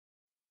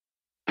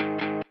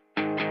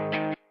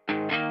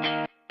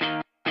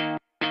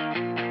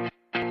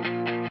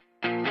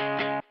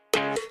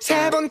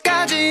세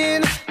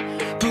번까진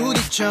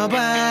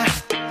부딪혀봐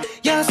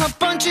여섯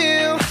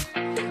번쯤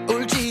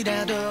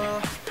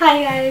울지라도.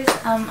 Hi guys,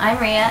 I'm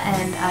Rhea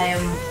and I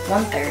am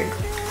 1/3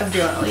 of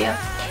JOELIA.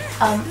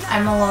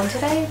 I'm alone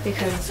today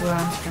because we're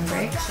on spring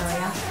break, so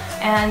yeah.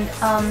 And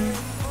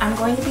I'm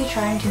going to be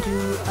trying to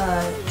do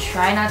a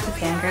Try Not to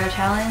Fangirl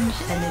challenge,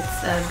 and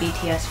it's a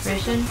BTS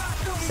version.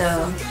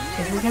 So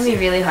this is gonna be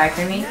really hard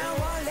for me,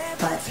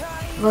 but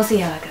we'll see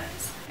how it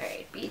goes.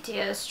 Alright,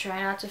 BTS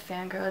Try Not to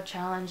Fangirl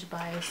challenge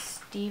by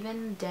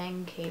Steven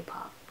Deng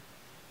KPOP.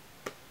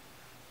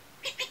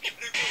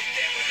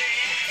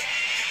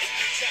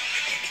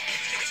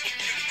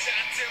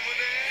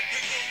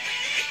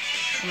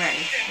 I'm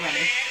ready.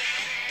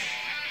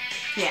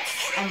 Yes,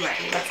 I'm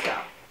ready. Let's go.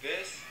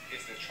 This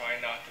is the Try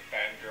Not to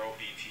Fangirl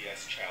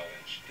BTS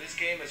challenge. This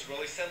game is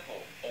really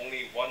simple.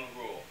 Only one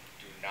rule.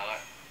 Do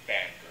not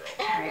fangirl.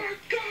 Oh my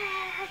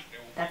god! There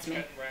will That's be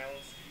 10 me.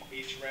 rounds.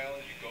 Each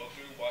round you go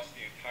through, watch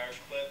the entire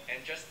clip.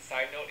 And just a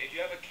side note, if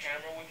you have a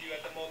camera with you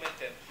at the moment,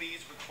 then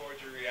please record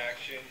your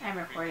reaction. I'm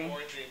recording.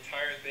 Record the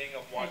entire thing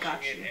of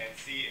watching it and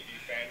see if you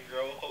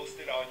fangirl. Post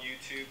it on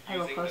YouTube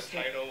using the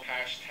title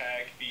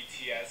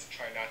 #BTS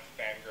Try Not to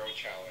Fangirl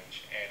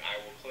Challenge. And I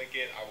will click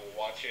it, I will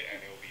watch it, and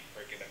it will be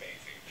freaking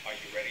amazing. Are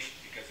you ready?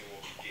 Because it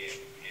will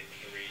begin in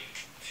 3,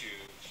 2,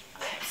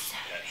 1.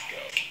 Let's go.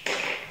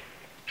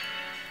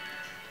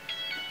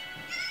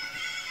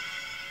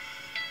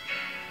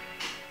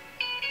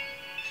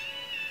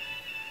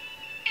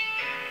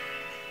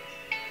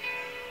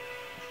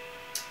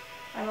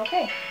 I'm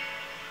okay.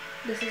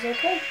 This is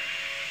okay.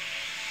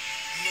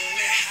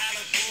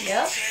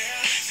 Yep.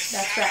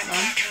 That's right,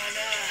 Mom.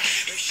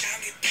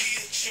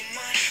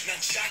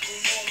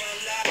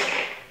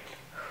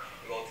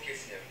 이거 어떻게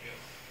쓰냐면요.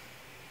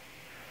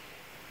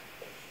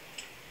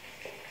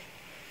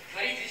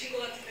 다리 드신 것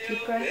같은데요?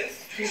 Deep breaths.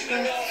 Deep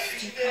breaths.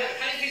 Deep breaths.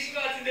 다리 드신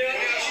것 같은데요?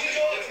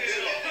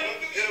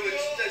 여러분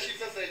진짜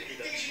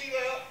 14사일입니다.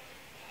 띵신인가요?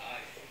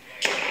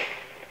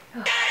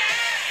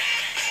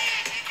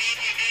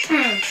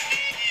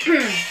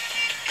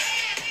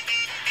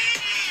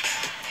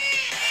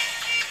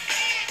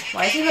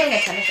 Why is he wearing a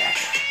tennis racket?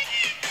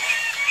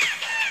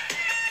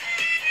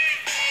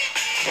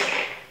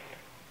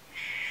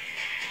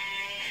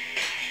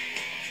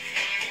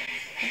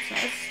 That's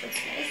nice. That's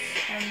nice.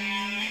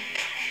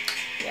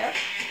 Yep.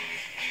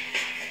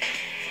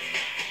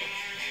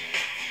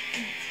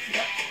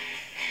 Yep.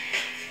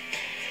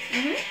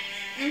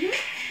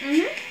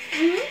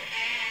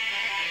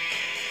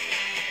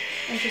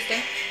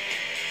 Interesting.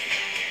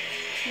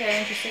 Very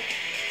interesting.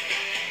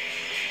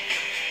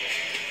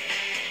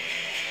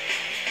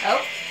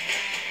 Oh.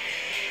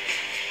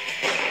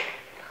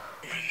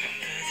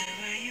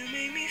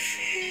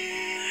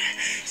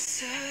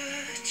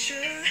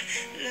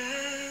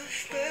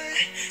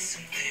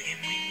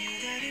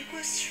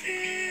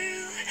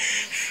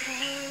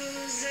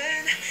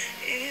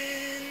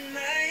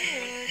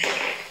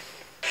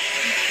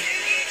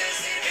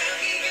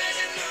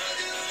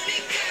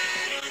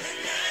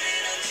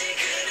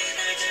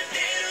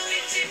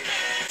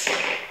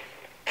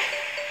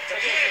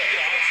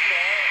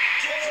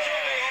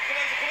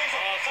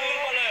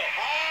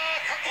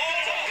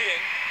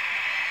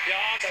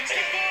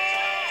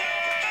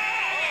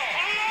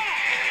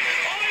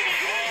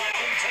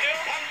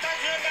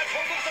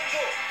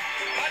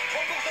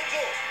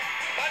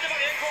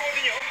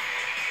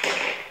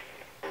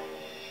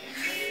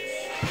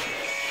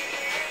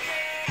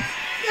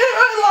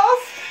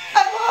 I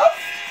lost.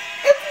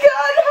 It's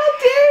gone.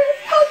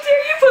 How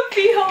dare you put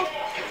Behold.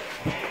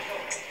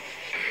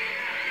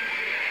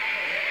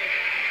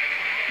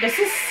 This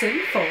is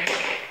sinful.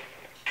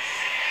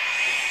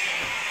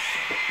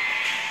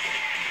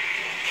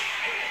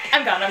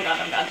 I'm gone.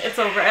 It's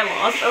over. I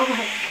lost. Oh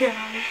my god.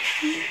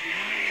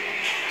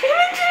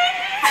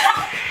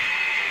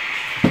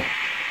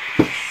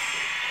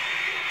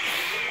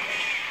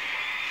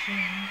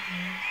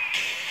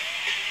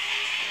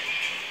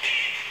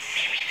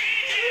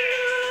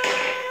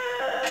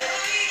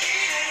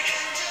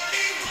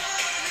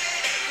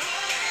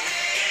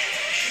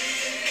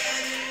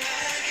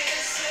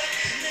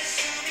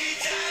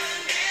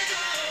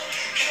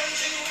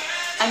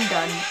 I'm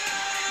done.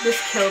 This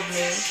killed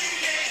me.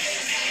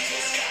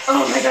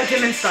 Oh my god,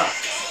 Jimin, stop.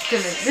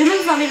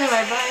 Jimin's not even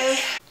my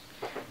bias.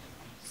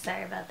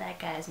 Sorry about that,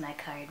 guys. My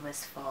card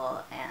was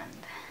full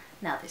and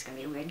now there's gonna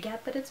be a weird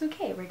gap, but it's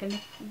okay. We're gonna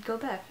go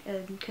back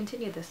and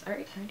continue this.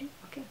 Alright, ready?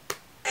 Okay.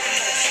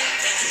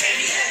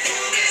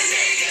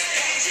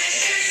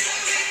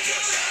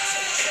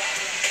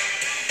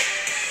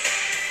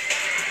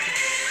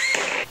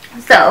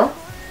 So,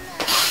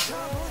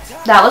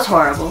 that was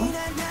horrible.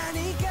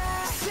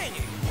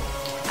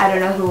 I don't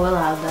know who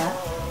allowed that.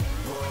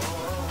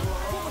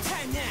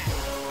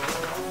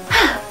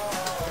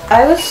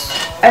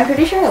 I'm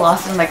pretty sure I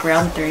lost in like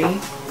round 3.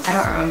 I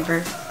don't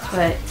remember,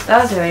 but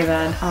that was really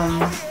bad.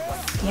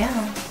 Yeah.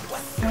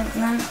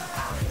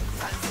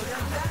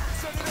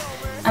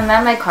 And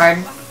then my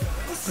card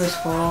was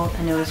full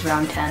and it was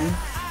round 10.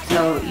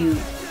 So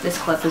this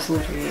clip is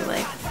literally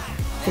like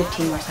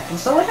 15 more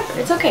seconds, but whatever,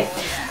 it's okay.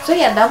 So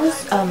yeah, that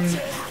was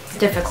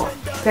difficult,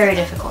 very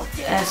difficult,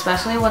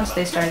 especially once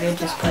they started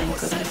just putting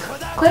Cookie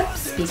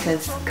clips,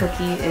 because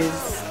Cookie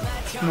is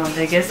my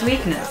biggest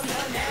weakness.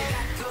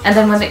 And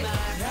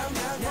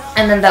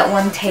then that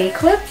one Tay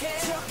clip,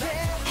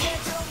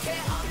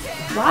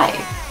 why?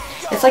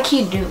 It's like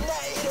he knew.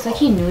 It's like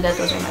he knew that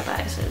those were my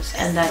biases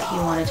and that he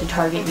wanted to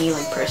target me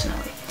like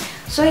personally.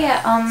 So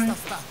yeah,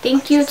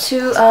 thank you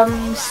to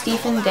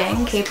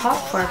Deng KPOP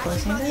for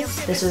posting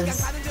this. This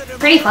is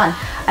pretty fun.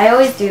 I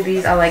always do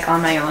these like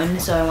on my own,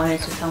 so I wanted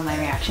to film my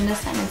reaction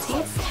this time and see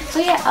it. So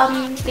yeah,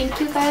 thank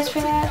you guys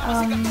for that.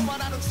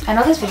 I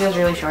know this video is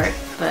really short,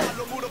 but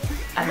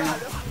I don't know.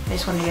 I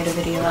just wanted to get a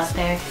video out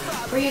there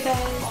for you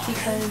guys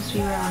because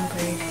we were on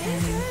break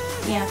and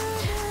yeah,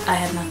 I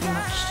had nothing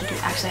much to do.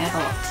 Actually, I have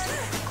a lot to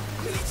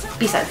do.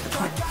 Besides the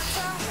point.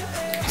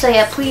 So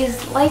yeah,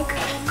 please like,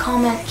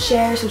 comment,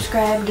 share,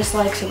 subscribe,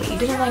 dislike, say what you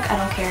didn't like, I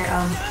don't care.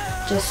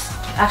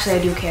 Actually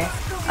I do care.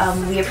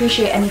 We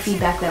appreciate any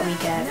feedback that we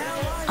get.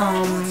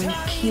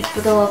 Keep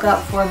the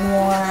lookout for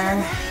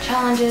more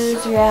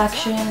challenges,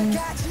 reactions,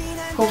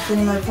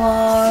 hopefully more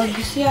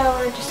vlogs.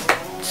 Yeah,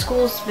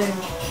 school's been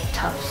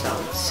tough, so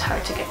it's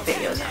hard to get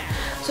videos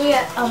out. So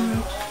yeah,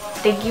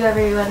 thank you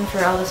everyone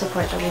for all the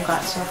support that we've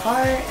got so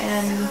far,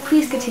 and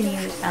please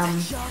continue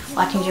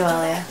watching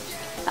JOELIA.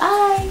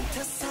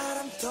 Bye!